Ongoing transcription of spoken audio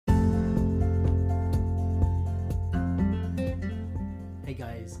Hey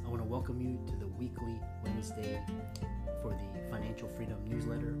guys, I want to welcome you to the weekly Wednesday for the Financial Freedom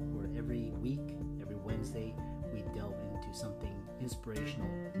newsletter, where every week, every Wednesday, we delve into something inspirational,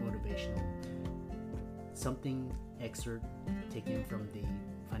 motivational, something excerpt taken from the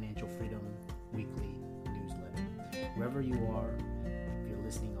Financial Freedom weekly newsletter. Wherever you are, if you're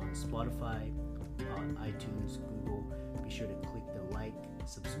listening on Spotify, on iTunes, Google, be sure to click the like,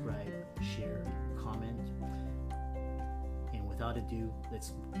 subscribe, share, comment. And without ado,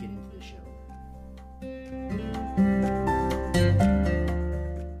 let's get into the show.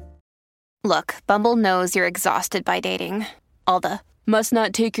 Look, Bumble knows you're exhausted by dating. All the must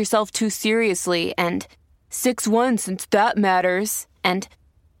not take yourself too seriously and 6'1" since that matters. And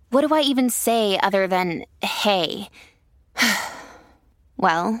what do I even say other than hey?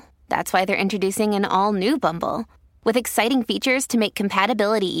 Well, that's why they're introducing an all-new Bumble with exciting features to make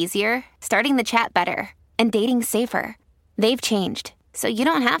compatibility easier, starting the chat better, and dating safer. They've changed, so you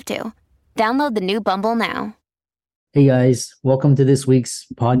don't have to. Download the new Bumble now. Hey guys, welcome to this week's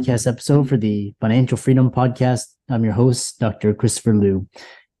podcast episode for the Financial Freedom Podcast. I'm your host, Dr. Christopher Liu.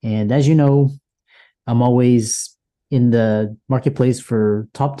 And as you know, I'm always in the marketplace for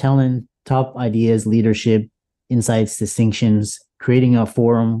top talent, top ideas, leadership, insights, distinctions, creating a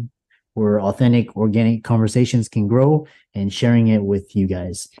forum where authentic, organic conversations can grow and sharing it with you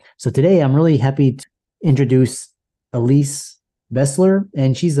guys. So today I'm really happy to introduce Elise Besler,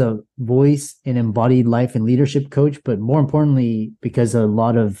 and she's a voice and embodied life and leadership coach, but more importantly, because a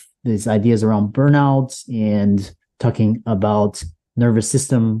lot of these ideas around burnout and talking about nervous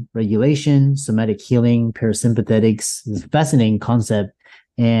system regulation, somatic healing, parasympathetics is a fascinating concept.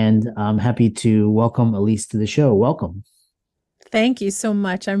 And I'm happy to welcome Elise to the show. Welcome. Thank you so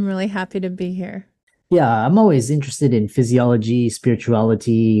much. I'm really happy to be here. Yeah, I'm always interested in physiology,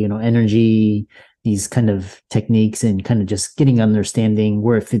 spirituality, energy, these kind of techniques, and kind of just getting understanding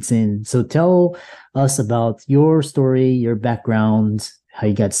where it fits in. So tell us about your story, your background, how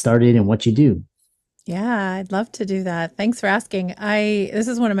you got started, and what you do. Yeah, I'd love to do that. Thanks for asking. This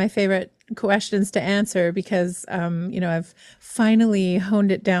is one of my favorite questions to answer because, I've finally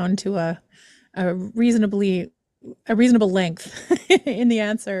honed it down to a reasonable length in the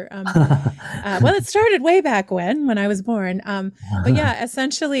answer. Well, it started way back when I was born. But yeah,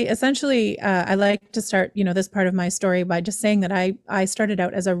 essentially, I like to start, this part of my story by just saying that I started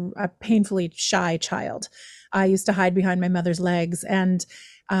out as a painfully shy child. I used to hide behind my mother's legs, and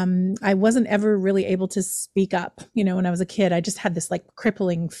I wasn't ever really able to speak up. When I was a kid, I just had this like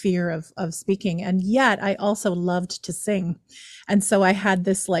crippling fear of speaking. And yet I also loved to sing. And so I had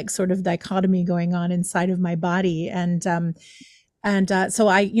this like sort of dichotomy going on inside of my body. And so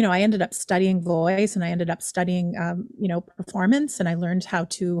I ended up studying voice, and I ended up studying, performance, and I learned how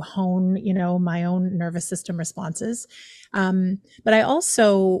to hone, my own nervous system responses. But I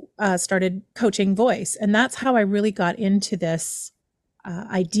also started coaching voice, and that's how I really got into this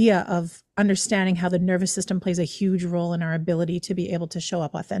idea of understanding how the nervous system plays a huge role in our ability to be able to show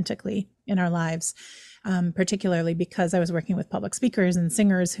up authentically in our lives, particularly because I was working with public speakers and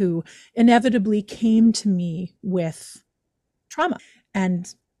singers who inevitably came to me with trauma.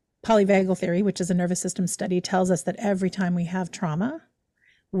 And polyvagal theory, which is a nervous system study, tells us that every time we have trauma,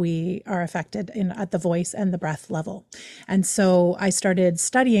 we are affected at the voice and the breath level. And so I started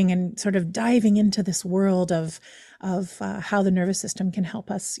studying and sort of diving into this world of how the nervous system can help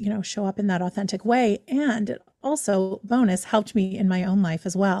us, show up in that authentic way. And it also, bonus, helped me in my own life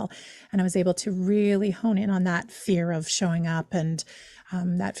as well. And I was able to really hone in on that fear of showing up and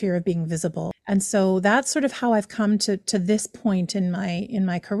that fear of being visible. And so that's sort of how I've come to this point in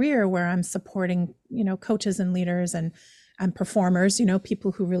my career, where I'm supporting, coaches and leaders and performers,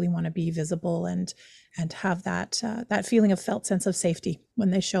 people who really want to be visible and have that feeling of felt sense of safety when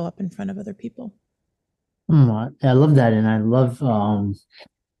they show up in front of other people. I love that. And I love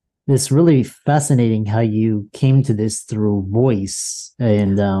it's really fascinating how you came to this through voice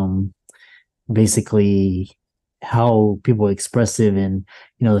and basically how people are expressive. And,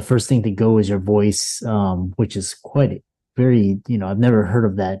 the first thing to go is your voice, which is quite very, I've never heard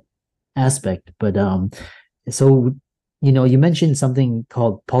of that aspect. But so, you mentioned something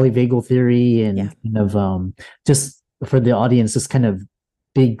called polyvagal theory, and kind of just for the audience, just kind of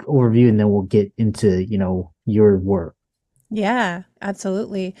big overview, and then we'll get into, your work. Yeah,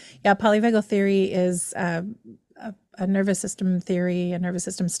 absolutely. Yeah, polyvagal theory is a nervous system theory, a nervous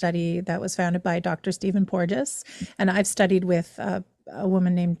system study that was founded by Dr. Stephen Porges. And I've studied with a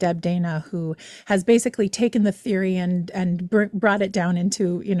woman named Deb Dana, who has basically taken the theory and brought it down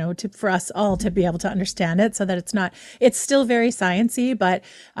into, for us all to be able to understand it, so that it's still very sciencey, but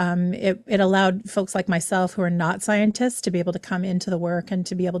it allowed folks like myself who are not scientists to be able to come into the work and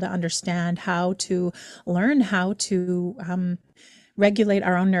to be able to understand how to learn how to regulate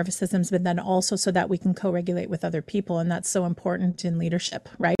our own nervous systems, but then also so that we can co-regulate with other people. And that's so important in leadership,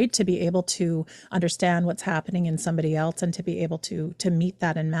 right? To be able to understand what's happening in somebody else and to be able to meet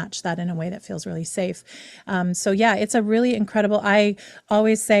that and match that in a way that feels really safe. So yeah, it's a really incredible, I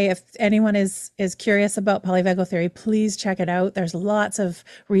always say, if anyone is curious about polyvagal theory, please check it out. There's lots of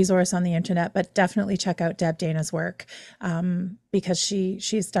resource on the internet, but definitely check out Deb Dana's work, because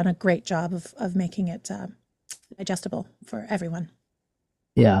she's done a great job of making it digestible for everyone.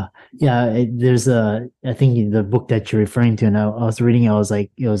 Yeah. I think the book that you're referring to, and I was reading, I was like,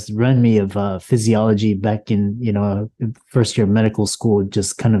 it was reminding me of physiology back in, first year of medical school,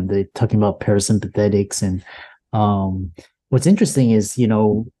 just kind of talking about parasympathetics. And what's interesting is,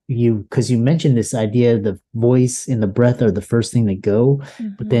 because you mentioned this idea, the voice and the breath are the first thing to go,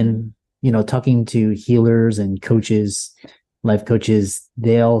 but then, talking to healers and coaches, life coaches,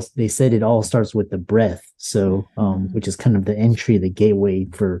 they said it all starts with the breath. So, which is kind of the entry, the gateway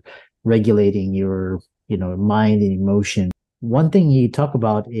for regulating your, mind and emotion. One thing you talk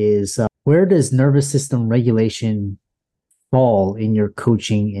about is where does nervous system regulation fall in your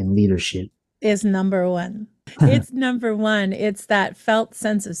coaching and leadership? Is number one. It's number one. It's that felt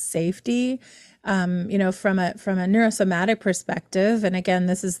sense of safety. From a neurosomatic perspective, and again,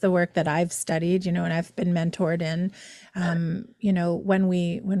 this is the work that I've studied, and I've been mentored in, when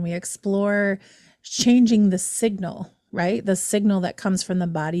we explore changing the signal, right? The signal that comes from the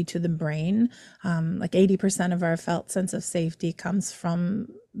body to the brain, like 80% of our felt sense of safety comes from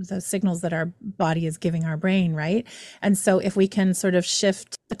the signals that our body is giving our brain, right? And so if we can sort of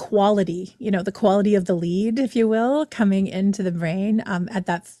shift the quality, the quality of the lead, if you will, coming into the brain at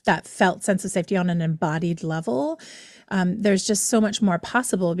that felt sense of safety on an embodied level, there's just so much more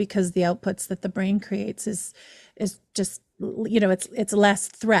possible, because the outputs that the brain creates is just, it's less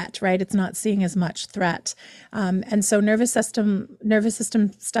threat, right? It's not seeing as much threat. And so nervous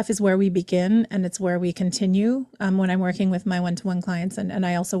system stuff is where we begin, and it's where we continue when I'm working with my one-to-one clients. And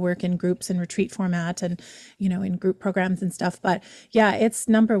I also work in groups and retreat format and, in group programs and stuff. But yeah, it's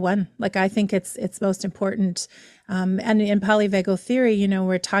number one. Like, I think it's most important. And in polyvagal theory,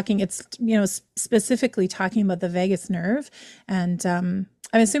 we're talking, it's, specifically talking about the vagus nerve. And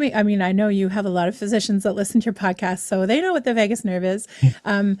I'm assuming, I know you have a lot of physicians that listen to your podcast, so they know what the vagus nerve is.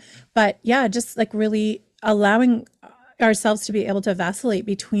 But yeah, just like really allowing ourselves to be able to vacillate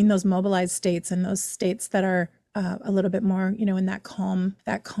between those mobilized states and those states that are a little bit more, in that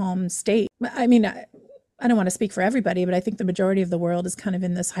calm state. I don't want to speak for everybody, but I think the majority of the world is kind of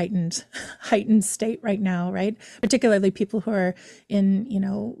in this heightened state right now, right? Particularly people who are in,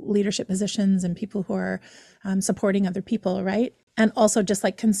 leadership positions and people who are supporting other people, right? And also just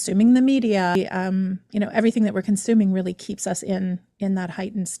like consuming the media, everything that we're consuming really keeps us in that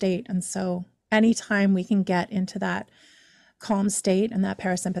heightened state. And so anytime we can get into that calm state and that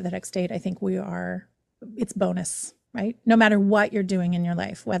parasympathetic state, I think it's bonus, right? No matter what you're doing in your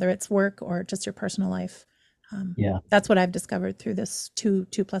life, whether it's work or just your personal life. That's what I've discovered through this two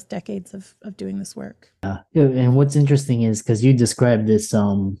plus decades of doing this work. Yeah. And what's interesting is, because you described this,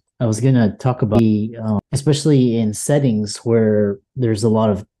 I was going to talk about especially in settings where there's a lot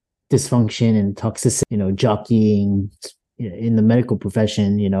of dysfunction and toxicity, jockeying in the medical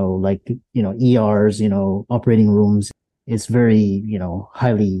profession, like, ERs, operating rooms. It's very,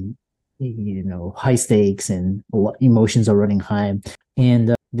 highly, high stakes, and emotions are running high.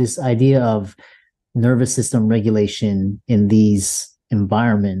 And this idea of nervous system regulation in these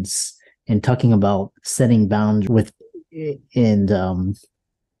environments, and talking about setting boundaries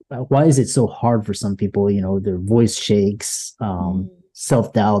why is it so hard for some people? Their voice shakes,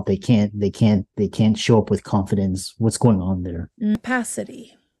 self-doubt. They can't show up with confidence. What's going on there?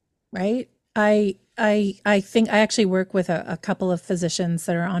 Capacity, right? I think I actually work with a couple of physicians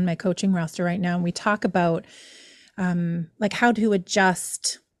that are on my coaching roster right now, and we talk about like how to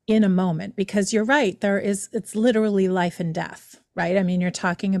adjust in a moment, because you're right, it's literally life and death, right? You're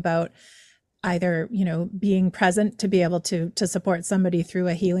talking about either, being present to be able to support somebody through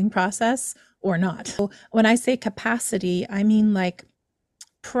a healing process or not. So when I say capacity, I mean like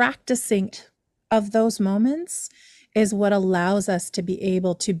practicing of those moments is what allows us to be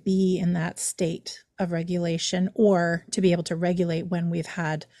able to be in that state of regulation, or to be able to regulate when we've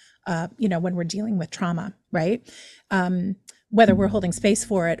had, when we're dealing with trauma, right? Whether we're holding space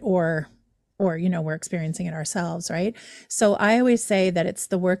for it or or, we're experiencing it ourselves, right? So I always say that it's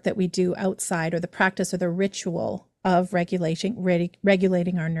the work that we do outside, or the practice or the ritual of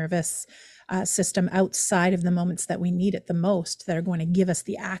regulating our nervous system outside of the moments that we need it the most, that are going to give us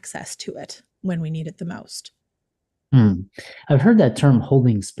the access to it when we need it the most. I've heard that term,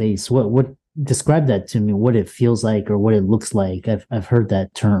 holding space. What describe that to me, what it feels like or what it looks like. I've heard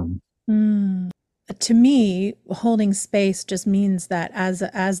that term. To me, holding space just means that as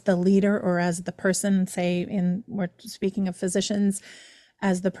the leader, or as the person, say, we're speaking of physicians,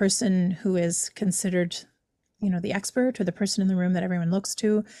 as the person who is considered, the expert, or the person in the room that everyone looks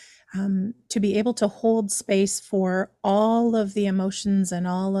to be able to hold space for all of the emotions and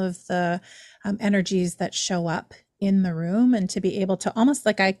all of the energies that show up in the room, and to be able to, almost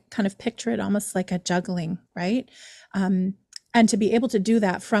like, I kind of picture it almost like a juggling, right? And to be able to do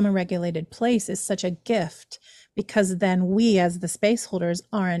that from a regulated place is such a gift, because then we, as the space holders,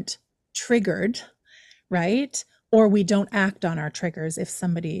 aren't triggered, right? Or we don't act on our triggers if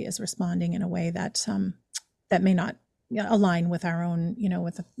somebody is responding in a way that that may not align with our own,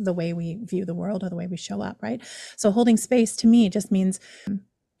 with the way we view the world or the way we show up, right? So holding space to me just means,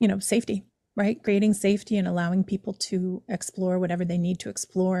 safety, right? Creating safety and allowing people to explore whatever they need to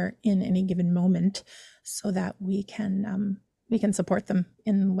explore in any given moment, so that we can support them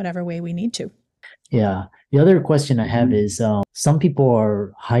in whatever way we need to. Yeah. The other question I have is, some people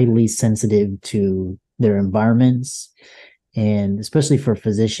are highly sensitive to their environments, and especially for a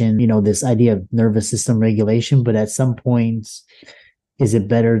physician, this idea of nervous system regulation. But at some points, is it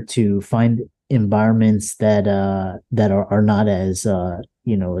better to find environments that are not as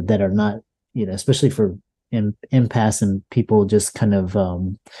that are not, especially for empaths and people, just kind of,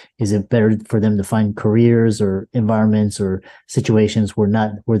 is it better for them to find careers or environments or situations where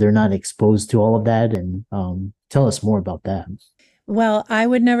they're not exposed to all of that? And tell us more about that. Well, I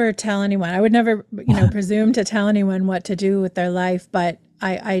would never tell anyone. I would never, presume to tell anyone what to do with their life. But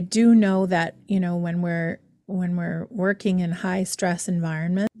I do know that, when we're working in high stress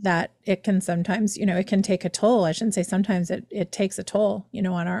environments, that it can sometimes, it can take a toll. I shouldn't say sometimes, it takes a toll,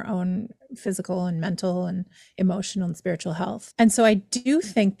 on our own physical and mental and emotional and spiritual health. And so I do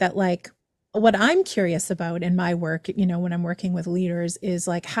think that, like, what I'm curious about in my work, when I'm working with leaders, is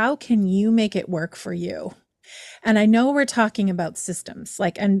like, how can you make it work for you? And I know we're talking about systems,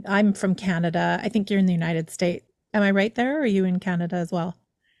 like, and I'm from Canada. I think you're in the United States. Am I right there? Or are you in Canada as well?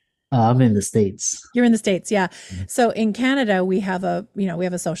 I'm in the States. You're in the States, yeah. So in Canada, we have a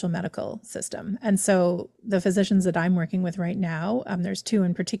social medical system. And so the physicians that I'm working with right now, there's two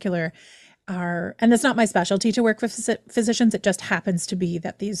in particular, and it's not my specialty to work with physicians. It just happens to be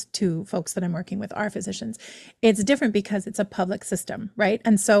that these two folks that I'm working with are physicians. It's different because it's a public system, right?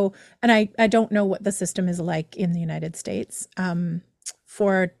 And so, and I don't know what the system is like in the United States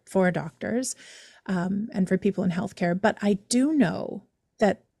for doctors and for people in healthcare, but I do know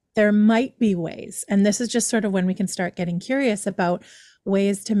that there might be ways, and this is just sort of when we can start getting curious about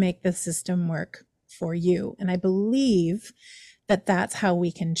ways to make the system work for you. And I believe that that's how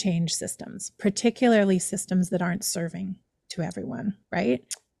we can change systems, particularly systems that aren't serving to everyone, right?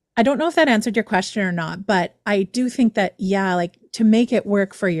 I don't know if that answered your question or not, but I do think that, yeah, like, to make it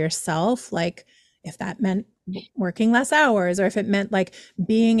work for yourself, like, if that meant working less hours, or if it meant like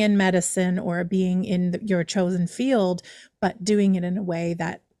being in medicine or being in your chosen field, but doing it in a way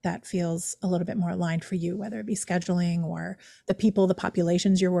that feels a little bit more aligned for you, whether it be scheduling or the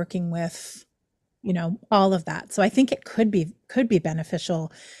populations you're working with, all of that. So I think it could be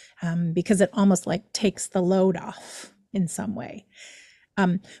beneficial because it almost like takes the load off in some way.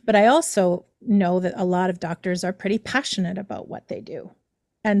 But I also know that a lot of doctors are pretty passionate about what they do.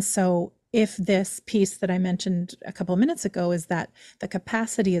 And so if this piece that I mentioned a couple of minutes ago is that the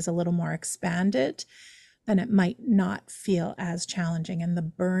capacity is a little more expanded, then it might not feel as challenging, and the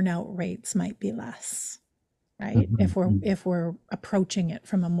burnout rates might be less, right? Mm-hmm. If we're approaching it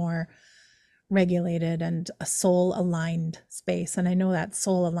from a more regulated and a soul aligned space. And I know that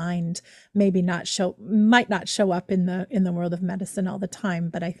soul aligned might not show up in the world of medicine all the time,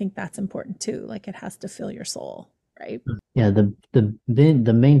 but I think that's important too. Like, it has to fill your soul, right? Yeah,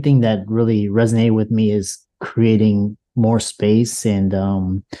 the main thing that really resonated with me is creating more space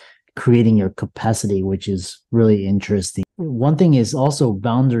and creating your capacity, which is really interesting. One thing is also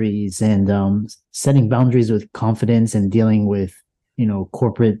boundaries, and setting boundaries with confidence, and dealing with,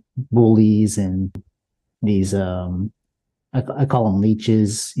 corporate bullies and these, I call them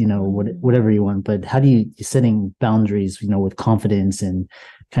leeches, whatever you want. But how do you setting boundaries, with confidence, and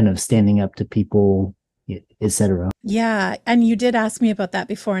kind of standing up to people, etc. Yeah. And you did ask me about that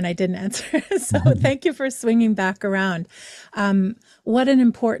before and I didn't answer. So thank you for swinging back around. What an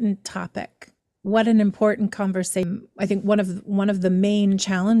important topic. What an important conversation. I think one of the main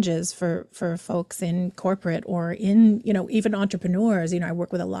challenges for folks in corporate or in, even entrepreneurs, I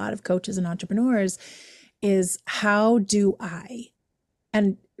work with a lot of coaches and entrepreneurs, is how do I,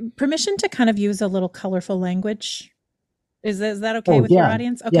 and permission to kind of use a little colorful language. Is that okay with your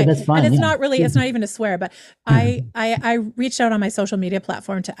audience? Okay. Yeah, that's fine. And it's not even a swear, but I reached out on my social media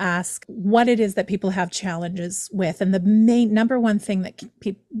platform to ask what it is that people have challenges with. And the number one thing that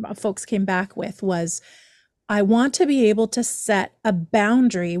folks came back with was, I want to be able to set a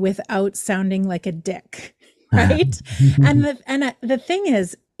boundary without sounding like a dick. Right. And the thing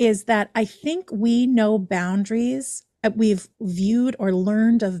is that I think we know boundaries. We've viewed or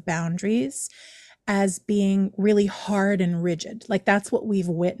learned of boundaries as being really hard and rigid. Like that's what we've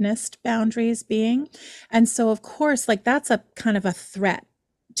witnessed boundaries being. And so of course, like that's a kind of a threat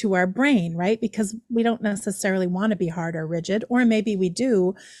to our brain, right? Because we don't necessarily want to be hard or rigid, or maybe we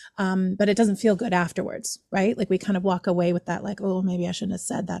do, but it doesn't feel good afterwards, right? Like we kind of walk away with that, like, oh, maybe I shouldn't have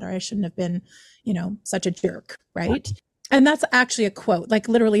said that, or I shouldn't have been, such a jerk, right? And that's actually a quote, like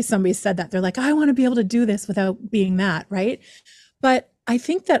literally somebody said that. They're like, I want to be able to do this without being that, right? But I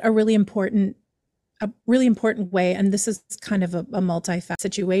think that a really important way, and this is kind of a multi-faceted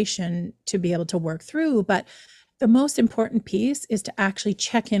situation to be able to work through, but the most important piece is to actually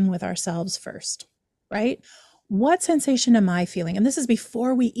check in with ourselves first, right? What sensation am I feeling? And this is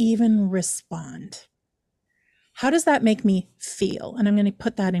before we even respond. How does that make me feel? And I'm going to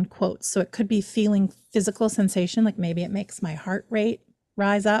put that in quotes. So it could be feeling physical sensation, like maybe it makes my heart rate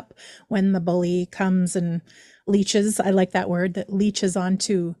rise up when the bully comes and leeches. I like that word, that leeches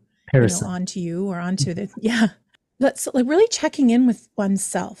onto you or onto the, yeah. That's like really checking in with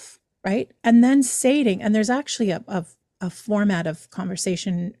oneself, right? And then stating, and there's actually a format of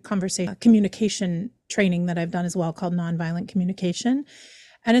communication training that I've done as well called nonviolent communication.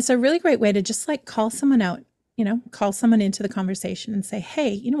 And it's a really great way to just like call someone out, call someone into the conversation and say,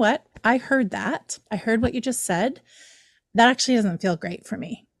 hey, you know what? I heard that. I heard what you just said. That actually doesn't feel great for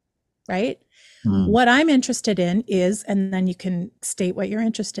me, right? What I'm interested in is, and then you can state what you're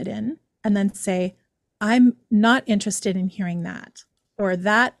interested in and then say, I'm not interested in hearing that, or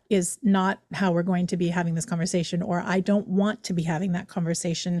that is not how we're going to be having this conversation, or I don't want to be having that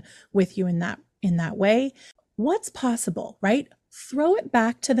conversation with you in that way. What's possible, right? Throw it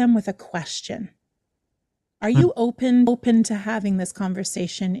back to them with a question. Are you open to having this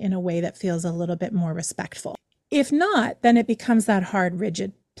conversation in a way that feels a little bit more respectful? If not, then it becomes that hard,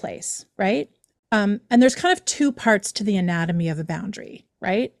 rigid place, right? And there's kind of two parts to the anatomy of a boundary,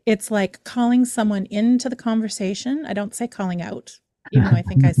 right? It's like calling someone into the conversation. I don't say calling out, even though I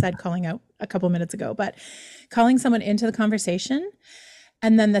think I said calling out a couple minutes ago, but calling someone into the conversation.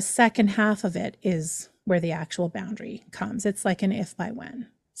 And then the second half of it is where the actual boundary comes. It's like an if by when.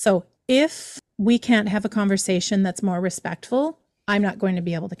 So if we can't have a conversation that's more respectful, I'm not going to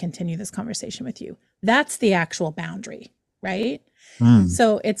be able to continue this conversation with you. That's the actual boundary, right?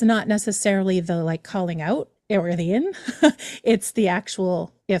 So it's not necessarily the like calling out or the in, it's the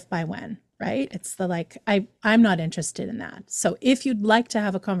actual if by when, right? It's the like, I'm not interested in that. So if you'd like to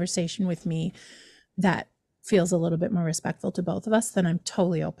have a conversation with me that feels a little bit more respectful to both of us, then I'm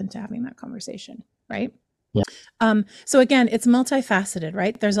totally open to having that conversation, right? Yeah. So again, it's multifaceted,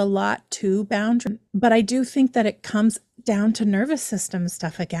 right? There's a lot to boundary, but I do think that it comes down to nervous system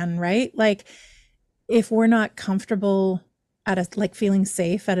stuff again, right? Like if we're not comfortable at like feeling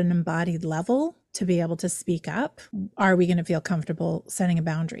safe at an embodied level to be able to speak up, are we going to feel comfortable setting a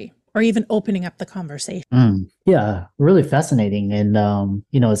boundary or even opening up the conversation? Yeah, really fascinating. And,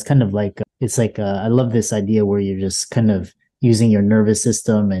 it's kind of like, I love this idea where you're just kind of using your nervous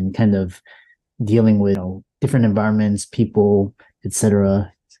system and kind of dealing with different environments, people,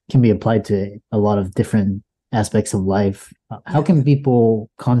 etc. Can be applied to a lot of different aspects of life. How can people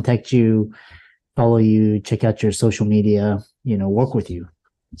contact you, follow you, check out your social media, work with you?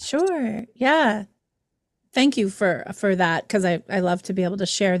 Sure. Yeah. Thank you for that, because I love to be able to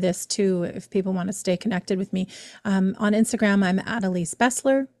share this too if people want to stay connected with me. On Instagram, I'm at Elise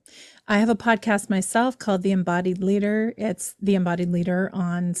Besler. I have a podcast myself called The Embodied Leader. It's The Embodied Leader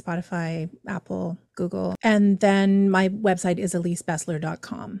on Spotify, Apple, Google. And then my website is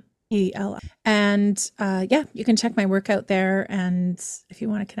elisebesler.com. And you can check my work out there. And if you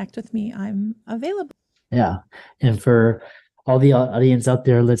want to connect with me, I'm available. Yeah. And for all the audience out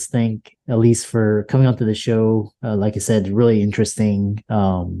there, let's thank Elise for coming onto the show. Like I said, really interesting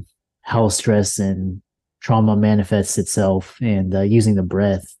how stress and trauma manifests itself, and using the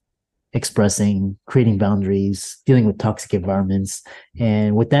breath expressing, creating boundaries, dealing with toxic environments.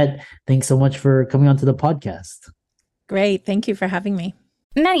 And with that, thanks so much for coming onto the podcast. Great. Thank you for having me.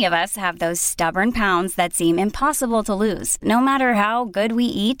 Many of us have those stubborn pounds that seem impossible to lose, no matter how good we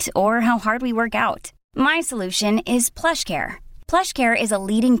eat or how hard we work out. My solution is PlushCare. PlushCare is a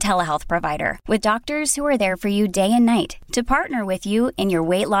leading telehealth provider with doctors who are there for you day and night to partner with you in your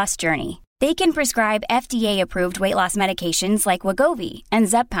weight loss journey. They can prescribe FDA-approved weight loss medications like Wegovy and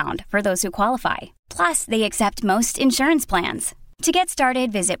Zepbound for those who qualify. Plus, they accept most insurance plans. To get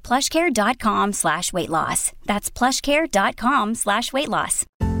started, visit plushcare.com/weightloss. That's plushcare.com/weightloss.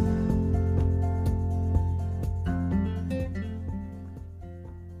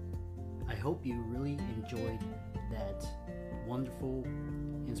 I hope you really enjoyed that wonderful,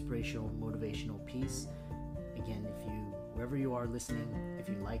 inspirational, motivational piece. Again, wherever you are listening, if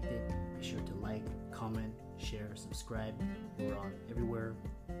you liked it, be sure to like, comment, share, subscribe. We're on everywhere: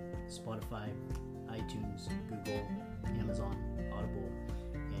 Spotify, iTunes, Google, Amazon, Audible.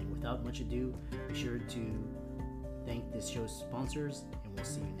 And without much ado, be sure to thank this show's sponsors, and we'll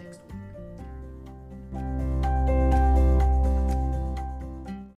see you next week.